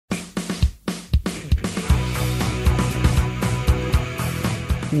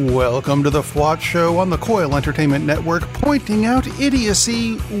Welcome to the FWOT Show on the Coil Entertainment Network, pointing out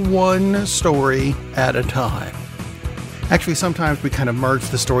idiocy one story at a time. Actually, sometimes we kind of merge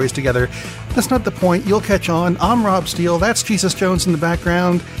the stories together. That's not the point. You'll catch on. I'm Rob Steele. That's Jesus Jones in the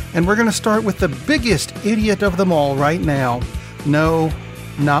background. And we're going to start with the biggest idiot of them all right now. No,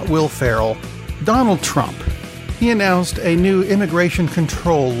 not Will Ferrell. Donald Trump. He announced a new immigration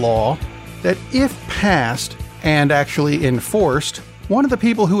control law that, if passed and actually enforced, one of the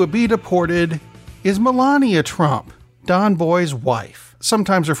people who would be deported is Melania Trump, Don Boy's wife,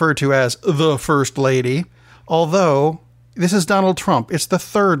 sometimes referred to as the First Lady, although this is Donald Trump. It's the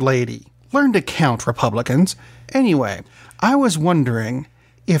Third Lady. Learn to count, Republicans. Anyway, I was wondering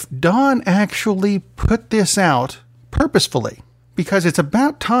if Don actually put this out purposefully, because it's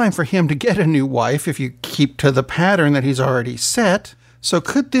about time for him to get a new wife if you keep to the pattern that he's already set. So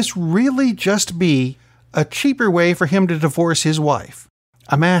could this really just be a cheaper way for him to divorce his wife?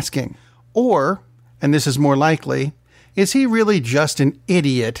 I'm asking. Or, and this is more likely, is he really just an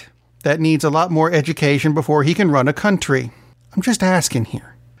idiot that needs a lot more education before he can run a country? I'm just asking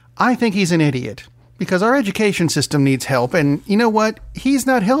here. I think he's an idiot because our education system needs help, and you know what? He's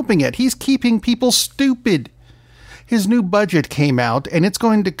not helping it. He's keeping people stupid. His new budget came out, and it's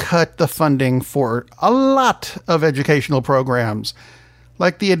going to cut the funding for a lot of educational programs,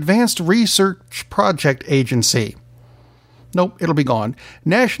 like the Advanced Research Project Agency. Nope, it'll be gone.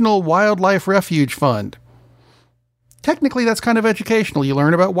 National Wildlife Refuge Fund. Technically, that's kind of educational. You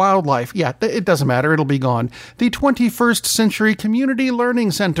learn about wildlife. Yeah, it doesn't matter. It'll be gone. The 21st Century Community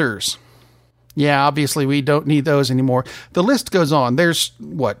Learning Centers. Yeah, obviously, we don't need those anymore. The list goes on. There's,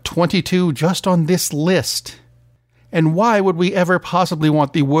 22 just on this list. And why would we ever possibly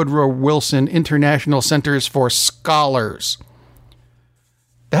want the Woodrow Wilson International Centers for Scholars?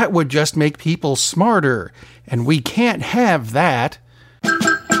 That would just make people smarter, and we can't have that.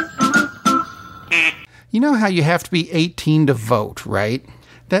 You know how you have to be 18 to vote, right?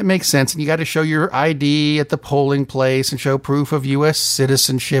 That makes sense, and you got to show your ID at the polling place and show proof of U.S.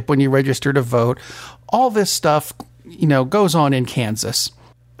 citizenship when you register to vote. All this stuff, goes on in Kansas,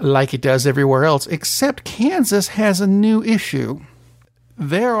 like it does everywhere else, except Kansas has a new issue.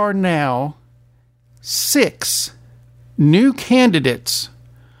 There are now 6 new candidates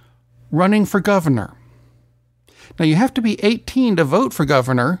running for governor. Now, you have to be 18 to vote for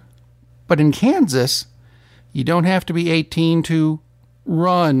governor, but in Kansas, you don't have to be 18 to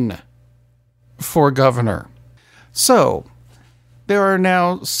run for governor. So, there are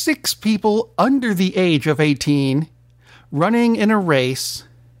now 6 people under the age of 18 running in a race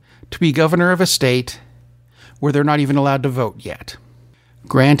to be governor of a state where they're not even allowed to vote yet.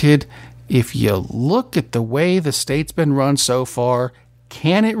 Granted, if you look at the way the state's been run so far,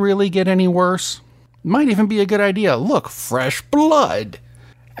 can it really get any worse? Might even be a good idea. Look, fresh blood.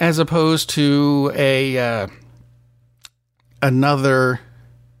 As opposed to another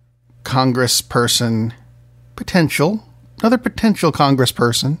congressperson, another potential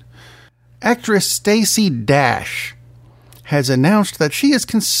congressperson. Actress Stacey Dash has announced that she is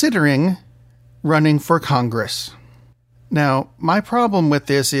considering running for Congress. Now, my problem with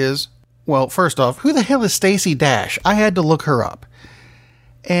this is, well, first off, who the hell is Stacey Dash? I had to look her up.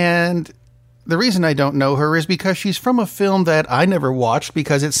 And the reason I don't know her is because she's from a film that I never watched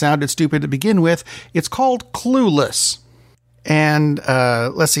because it sounded stupid to begin with. It's called Clueless. And,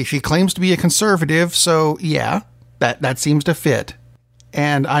 let's see, she claims to be a conservative, so yeah, that seems to fit.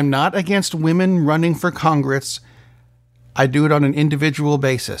 And I'm not against women running for Congress. I do it on an individual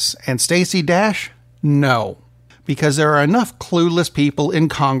basis. And Stacey Dash? No. Because there are enough clueless people in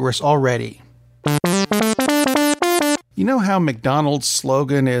Congress already. You know how McDonald's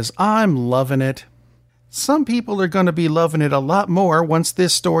slogan is, "I'm loving it"? Some people are going to be loving it a lot more once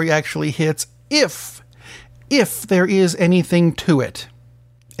this story actually hits, if there is anything to it.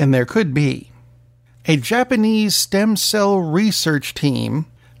 And there could be. A Japanese stem cell research team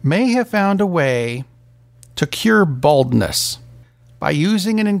may have found a way to cure baldness by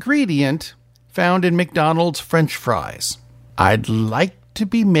using an ingredient found in McDonald's French fries. I'd like to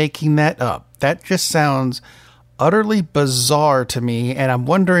be making that up. That just sounds utterly bizarre to me, and I'm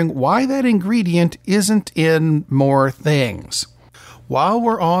wondering why that ingredient isn't in more things. While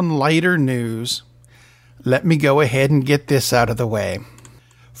we're on lighter news, let me go ahead and get this out of the way.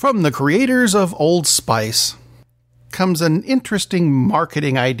 From the creators of Old Spice comes an interesting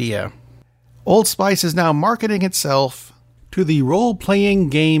marketing idea. Old Spice is now marketing itself to the role-playing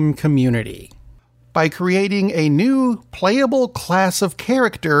game community by creating a new playable class of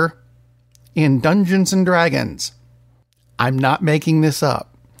character in Dungeons & Dragons. I'm not making this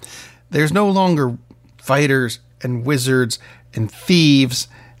up. There's no longer fighters and wizards and thieves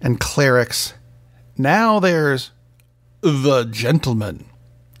and clerics. Now there's the gentleman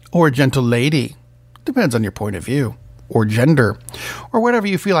or gentle lady. Depends on your point of view or gender or whatever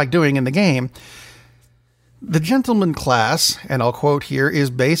you feel like doing in the game. The gentleman class, and I'll quote here, is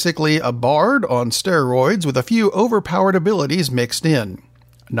basically a bard on steroids with a few overpowered abilities mixed in.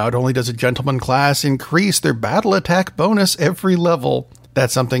 Not only does a gentleman class increase their battle attack bonus every level,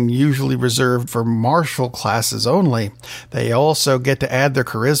 that's something usually reserved for martial classes only, they also get to add their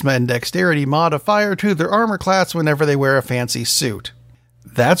charisma and dexterity modifier to their armor class whenever they wear a fancy suit.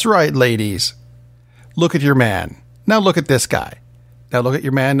 That's right, ladies. Look at your man. Now look at this guy. Now look at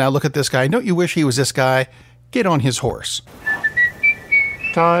your man. Now look at this guy. Don't you wish he was this guy? Get on his horse.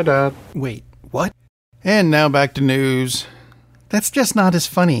 Tied up. Wait, what? And now back to news. That's just not as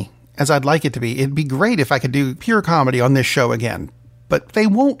funny as I'd like it to be. It'd be great if I could do pure comedy on this show again, but they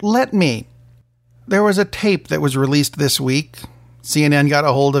won't let me. There was a tape that was released this week. CNN got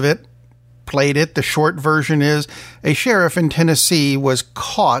a hold of it, played it. The short version is a sheriff in Tennessee was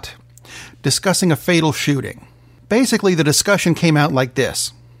caught discussing a fatal shooting. Basically, the discussion came out like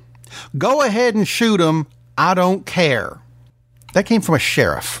this. Go ahead and shoot him. I don't care. That came from a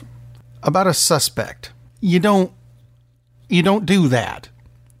sheriff about a suspect. You don't do that.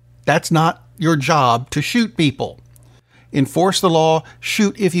 That's not your job to shoot people. Enforce the law.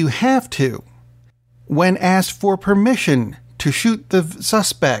 Shoot if you have to. When asked for permission to shoot the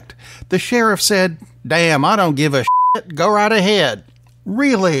suspect, the sheriff said, damn, I don't give a shit. Go right ahead.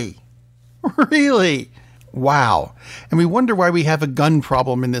 Really? Really? Wow. And we wonder why we have a gun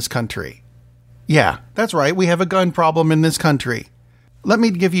problem in this country. Yeah, that's right. We have a gun problem in this country. Let me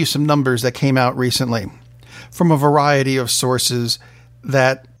give you some numbers that came out recently from a variety of sources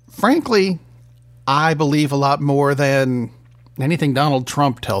that, frankly, I believe a lot more than anything Donald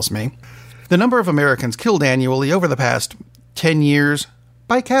Trump tells me. The number of Americans killed annually over the past 10 years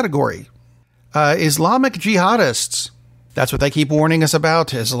by category. Islamic jihadists. That's what they keep warning us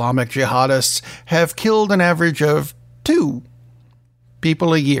about. Islamic jihadists have killed an average of 2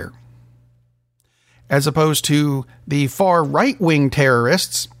 people a year. As opposed to the far right-wing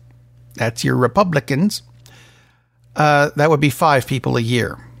terrorists, that's your Republicans, that would be 5 people a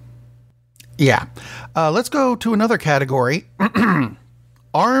year. Yeah. Let's go to another category.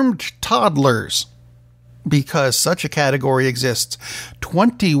 Armed toddlers. Because such a category exists.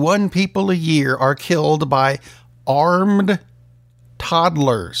 21 people a year are killed by armed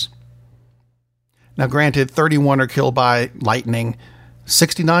toddlers. Now, granted, 31 are killed by lightning,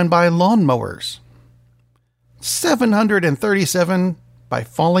 69 by lawnmowers, 737 by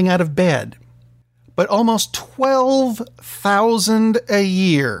falling out of bed, but almost 12,000 a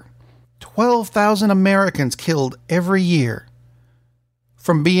year. 12,000 Americans killed every year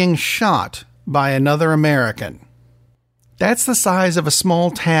from being shot by another American. That's the size of a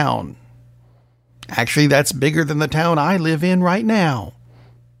small town. Actually, that's bigger than the town I live in right now.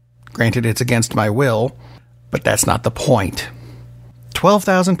 Granted, it's against my will, but that's not the point.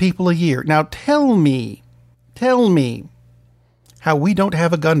 12,000 people a year. Now tell me how we don't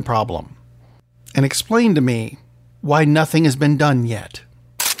have a gun problem. And explain to me why nothing has been done yet.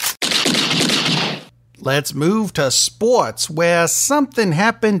 Let's move to sports, where something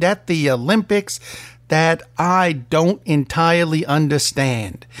happened at the Olympics that I don't entirely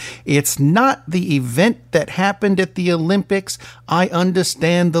understand. It's not the event that happened at the Olympics. I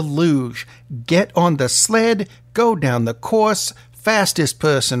understand the luge. Get on the sled, go down the course, fastest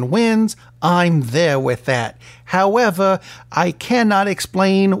person wins. I'm there with that. However, I cannot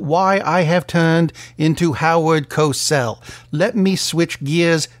explain why I have turned into Howard Cosell. Let me switch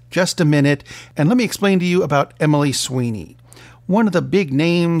gears just a minute, and let me explain to you about Emily Sweeney, one of the big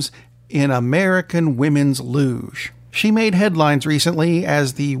names in American women's luge. She made headlines recently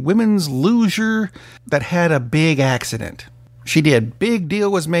as the women's luger that had a big accident. She did. Big deal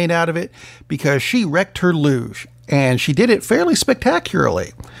was made out of it because she wrecked her luge, and she did it fairly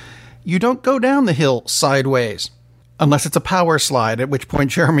spectacularly. You don't go down the hill sideways, unless it's a power slide, at which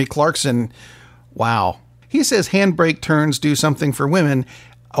point Jeremy Clarkson, wow. He says handbrake turns do something for women.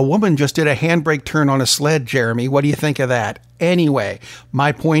 A woman just did a handbrake turn on a sled, Jeremy. What do you think of that? Anyway,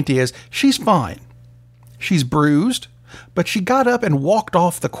 my point is, she's fine. She's bruised, but she got up and walked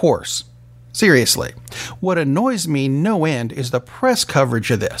off the course. Seriously. What annoys me no end is the press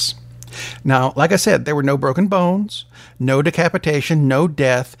coverage of this. Now, like I said, there were no broken bones, no decapitation, no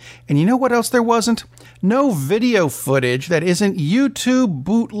death, and you know what else there wasn't? No video footage that isn't YouTube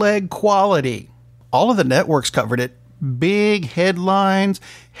bootleg quality. All of the networks covered it. Big headlines.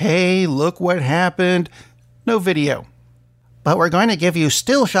 Hey, look what happened. No video. But we're going to give you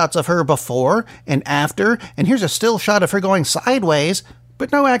still shots of her before and after, and here's a still shot of her going sideways,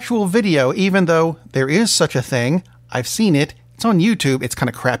 but no actual video, even though there is such a thing. I've seen it. It's on YouTube. It's kind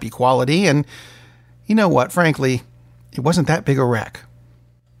of crappy quality, and you know what? Frankly, it wasn't that big a wreck.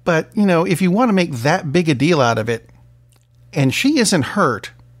 But, if you want to make that big a deal out of it, and she isn't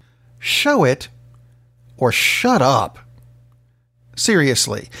hurt, show it or shut up.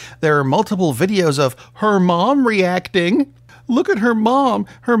 Seriously, there are multiple videos of her mom reacting. Look at her mom.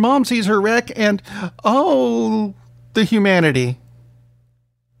 Her mom sees her wreck and, oh, the humanity.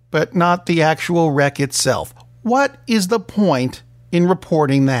 But not the actual wreck itself. What is the point in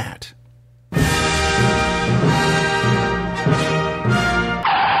reporting that?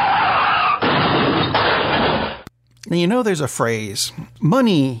 Now, there's a phrase,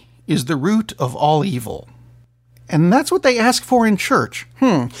 money is the root of all evil. And that's what they ask for in church.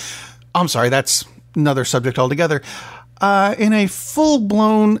 I'm sorry, that's another subject altogether. In a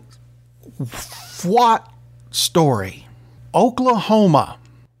full-blown FWOT story, Oklahoma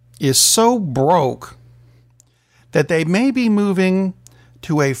is so broke that they may be moving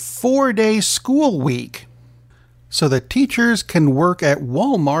to a 4-day school week so that teachers can work at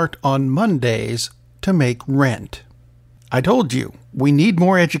Walmart on Mondays to make rent. I told you, we need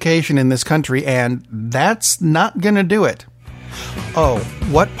more education in this country, and that's not going to do it. Oh,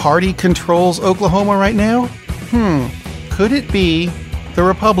 what party controls Oklahoma right now? Could it be the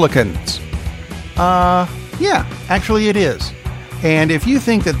Republicans? Yeah, actually it is. And if you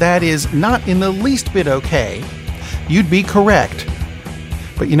think that that is not in the least bit okay, you'd be correct.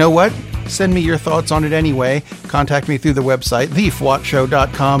 But you know what? Send me your thoughts on it anyway. Contact me through the website,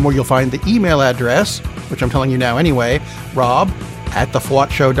 thefwotshow.com, where you'll find the email address, which I'm telling you now anyway,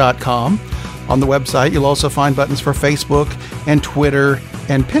 rob@thefwotshow.com. On the website, you'll also find buttons for Facebook and Twitter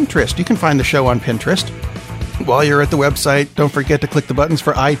and Pinterest. You can find the show on Pinterest. While you're at the website, don't forget to click the buttons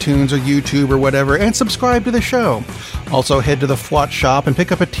for iTunes or YouTube or whatever and subscribe to the show. Also, head to the FWOT shop and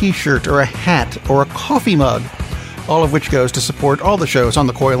pick up a t-shirt or a hat or a coffee mug, all of which goes to support all the shows on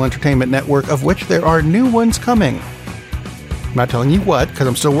the Coil Entertainment Network, of which there are new ones coming. I'm not telling you what, because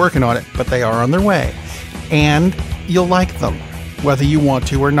I'm still working on it, but they are on their way. And you'll like them, whether you want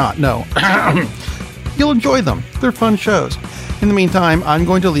to or not. No. You'll enjoy them. They're fun shows. In the meantime, I'm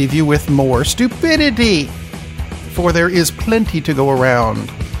going to leave you with more stupidity, for there is plenty to go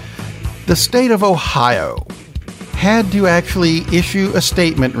around. The state of Ohio had to actually issue a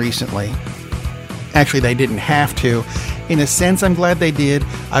statement recently. Actually, they didn't have to. In a sense, I'm glad they did.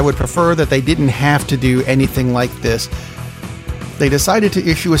 I would prefer that they didn't have to do anything like this. They decided to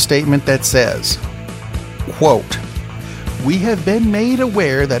issue a statement that says, quote, "We have been made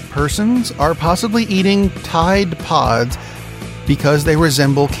aware that persons are possibly eating Tide Pods because they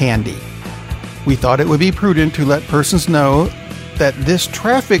resemble candy. We thought it would be prudent to let persons know that this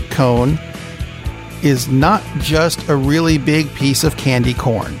traffic cone is not just a really big piece of candy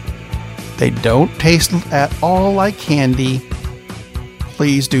corn. They don't taste at all like candy.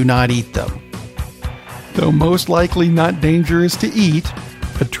 Please do not eat them. Though most likely not dangerous to eat,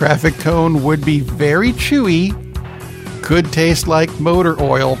 a traffic cone would be very chewy, could taste like motor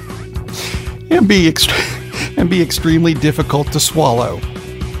oil, and be extremely difficult to swallow."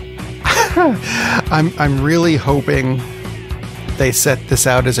 I'm really hoping they set this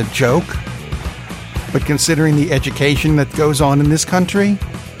out as a joke, but considering the education that goes on in this country,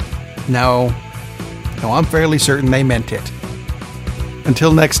 no, I'm fairly certain they meant it.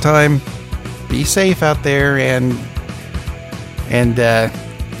 Until next time, be safe out there and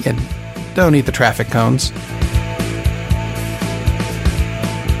don't eat the traffic cones.